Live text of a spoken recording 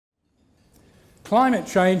climate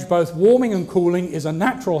change, both warming and cooling, is a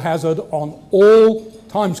natural hazard on all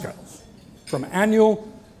timescales, from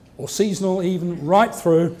annual or seasonal even, right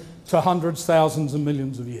through to hundreds, thousands and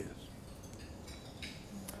millions of years.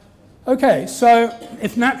 Okay, so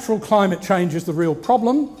if natural climate change is the real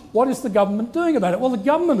problem, what is the government doing about it? Well, the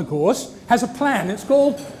government, of course, has a plan. It's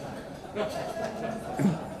called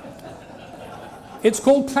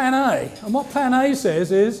Plan A. And what Plan A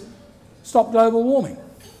says is stop global warming.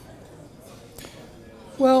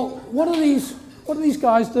 Well, what are these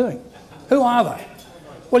guys doing? Who are they?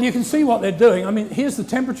 Well, you can see what they're doing. I mean, here's the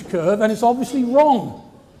temperature curve, and it's obviously wrong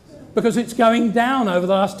because it's going down over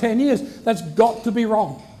the last 10 years. That's got to be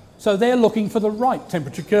wrong. So they're looking for the right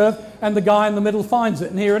temperature curve, and the guy in the middle finds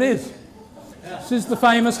it, and here it is. This is the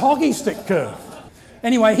famous hockey stick curve.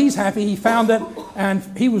 Anyway, he's happy, he found it, and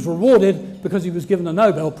he was rewarded because he was given a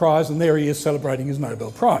Nobel Prize, and there he is celebrating his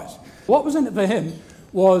Nobel Prize. What was in it for him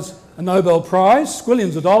was a Nobel Prize,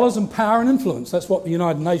 squillions of dollars, and power and influence. That's what the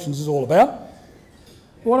United Nations is all about.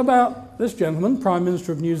 What about this gentleman, Prime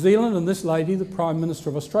Minister of New Zealand, and this lady, the Prime Minister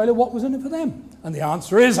of Australia? What was in it for them? And the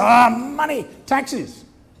answer is, money, taxes.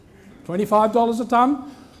 $25 a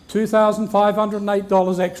tonne,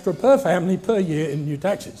 $2,508 extra per family per year in new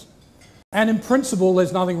taxes. And in principle,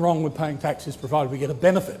 there's nothing wrong with paying taxes provided we get a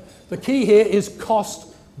benefit. The key here is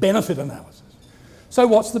cost-benefit analysis. So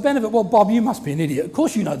what's the benefit? Well, Bob, you must be an idiot. Of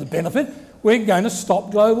course you know the benefit. We're going to stop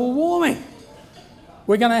global warming.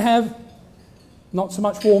 We're going to have not so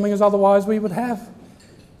much warming as otherwise we would have.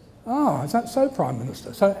 Is that so, Prime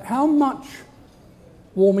Minister? So how much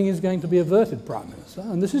warming is going to be averted, Prime Minister?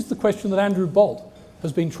 And this is the question that Andrew Bolt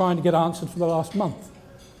has been trying to get answered for the last month.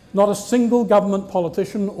 Not a single government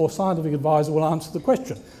politician or scientific advisor will answer the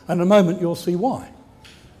question. And in a moment you'll see why.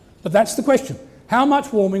 But that's the question. How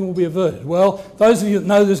much warming will be averted? Well, those of you that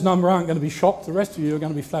know this number aren't going to be shocked. The rest of you are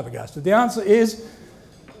going to be flabbergasted. The answer is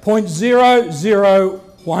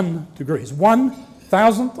 0.001 degrees.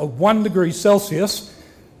 1,000th of 1 degree Celsius.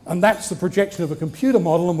 And that's the projection of a computer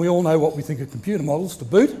model, and we all know what we think of computer models to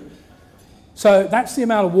boot. So that's the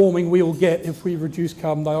amount of warming we will get if we reduce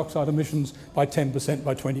carbon dioxide emissions by 10%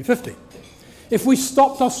 by 2050. If we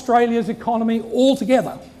stopped Australia's economy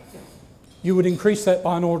altogether, you would increase that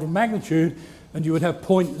by an order of magnitude, and you would have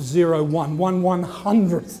 0.01,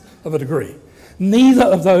 1/100th of a degree. Neither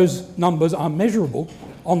of those numbers are measurable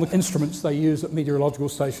on the instruments they use at meteorological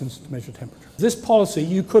stations to measure temperature. This policy,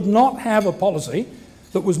 you could not have a policy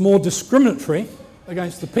that was more discriminatory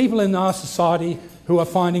against the people in our society who are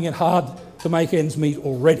finding it hard to make ends meet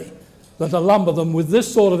already, than to lumber them with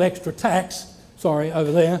this sort of extra tax,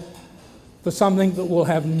 over there, for something that will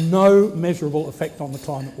have no measurable effect on the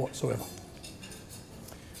climate whatsoever.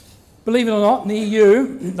 Believe it or not, in the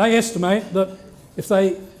EU, they estimate that if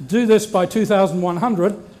they do this by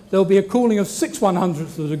 2100, there'll be a cooling of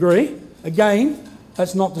 6/100th of a degree. Again,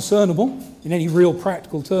 that's not discernible in any real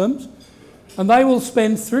practical terms. And they will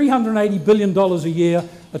spend $380 billion a year,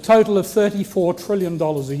 a total of $34 trillion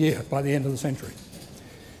a year by the end of the century.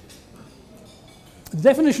 The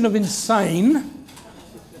definition of insane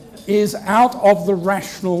is out of the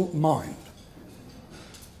rational mind.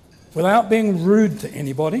 Without being rude to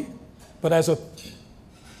anybody, but as a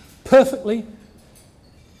perfectly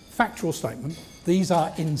factual statement, these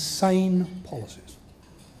are insane policies.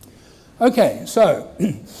 Okay, so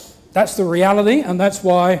that's the reality, and that's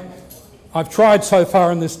why I've tried so far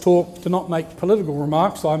in this talk to not make political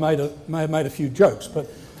remarks. I may have made a few jokes, but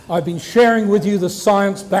I've been sharing with you the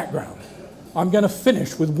science background. I'm going to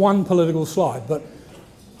finish with one political slide, but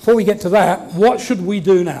before we get to that, what should we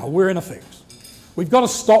do now? We're in a fix. We've got to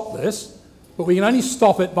stop this, but we can only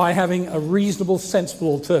stop it by having a reasonable, sensible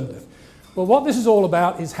alternative. Well, what this is all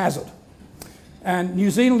about is hazard. And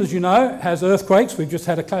New Zealand, as you know, has earthquakes. We've just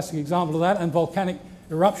had a classic example of that, and volcanic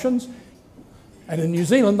eruptions. And in New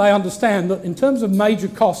Zealand, they understand that in terms of major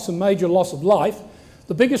costs and major loss of life,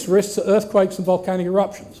 the biggest risks are earthquakes and volcanic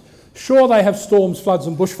eruptions. Sure, they have storms, floods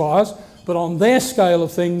and bushfires, but on their scale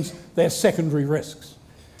of things, they're secondary risks.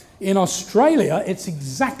 In Australia, it's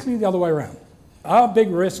exactly the other way around. Our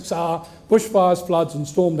big risks are bushfires, floods and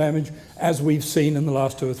storm damage, as we've seen in the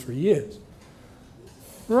last 2 or 3 years.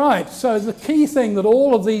 Right, so the key thing that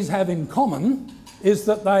all of these have in common is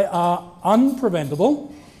that they are unpreventable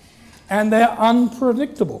and they're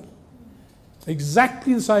unpredictable.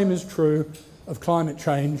 Exactly the same is true of climate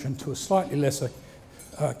change, and to a slightly lesser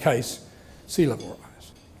case, sea level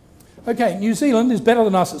rise. Okay, New Zealand is better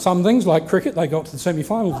than us at some things, like cricket. They got to the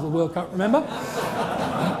semi-finals of the World Cup, remember?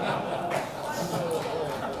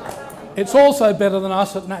 It's also better than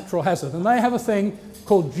us at natural hazard, and they have a thing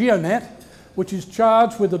called GeoNet, which is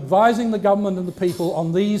charged with advising the government and the people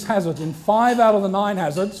on these hazards. In 5 out of the 9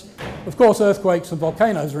 hazards, of course earthquakes and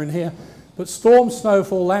volcanoes are in here, but storm,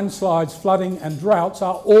 snowfall, landslides, flooding and droughts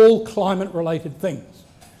are all climate-related things.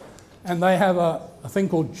 And they have a thing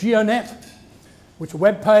called GeoNet, which is a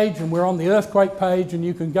web page, and we're on the earthquake page, and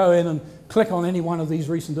you can go in and click on any one of these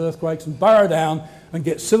recent earthquakes and burrow down and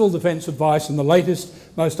get civil defence advice and the latest,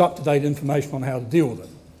 most up-to-date information on how to deal with it.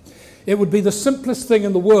 It would be the simplest thing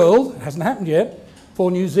in the world, it hasn't happened yet, for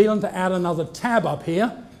New Zealand to add another tab up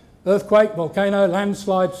here, earthquake, volcano,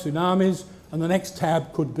 landslide, tsunamis, and the next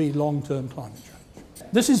tab could be long-term climate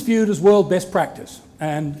change. This is viewed as world best practice,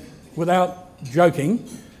 and without joking,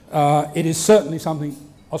 it is certainly something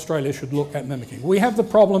Australia should look at mimicking. We have the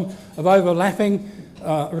problem of overlapping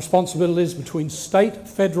responsibilities between state,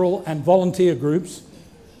 federal and volunteer groups,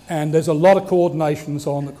 and there's a lot of coordination and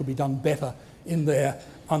so on that could be done better in there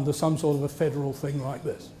under some sort of a federal thing like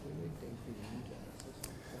this.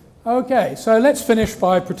 Okay, so let's finish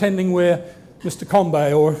by pretending we're Mr.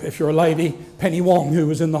 Combe, or if you're a lady, Penny Wong, who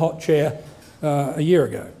was in the hot chair a year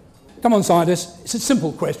ago. Come on, scientists, it's a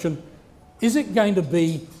simple question. Is it going to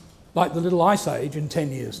be like the Little Ice Age in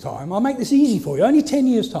 10 years' time? I'll make this easy for you, only 10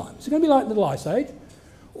 years' time. Is it going to be like the Little Ice Age?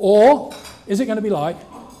 Or is it going to be like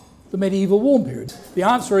the medieval warm period? The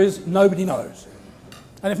answer is nobody knows.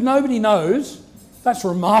 And if nobody knows, that's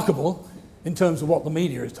remarkable in terms of what the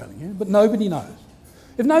media is telling you, but nobody knows.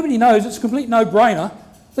 If nobody knows, it's a complete no-brainer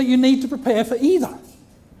that you need to prepare for either.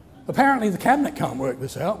 Apparently the Cabinet can't work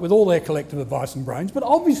this out with all their collective advice and brains, but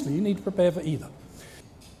obviously you need to prepare for either.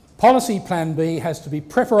 Policy Plan B has to be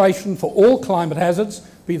preparation for all climate hazards,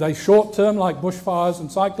 be they short-term like bushfires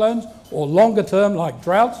and cyclones, or longer-term like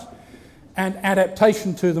droughts, and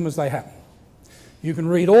adaptation to them as they happen. You can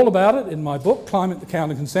read all about it in my book, Climate, the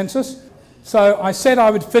Counter Consensus. So I said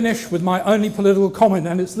I would finish with my only political comment,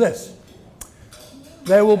 and it's this.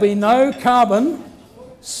 There will be no carbon,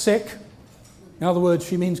 in other words,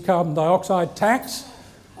 she means carbon dioxide tax,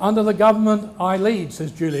 under the government I lead,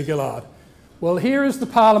 says Julia Gillard. Well, here is the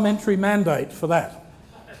parliamentary mandate for that.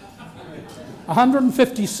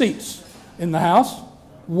 150 seats in the House.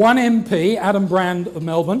 1 MP, Adam Brand of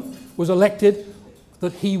Melbourne, was elected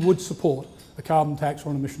that he would support a carbon tax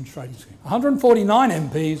or an emissions trading scheme. 149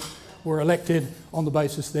 MPs were elected on the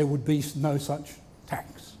basis there would be no such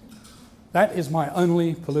tax. That is my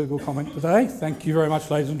only political comment today. Thank you very much,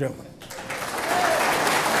 ladies and gentlemen.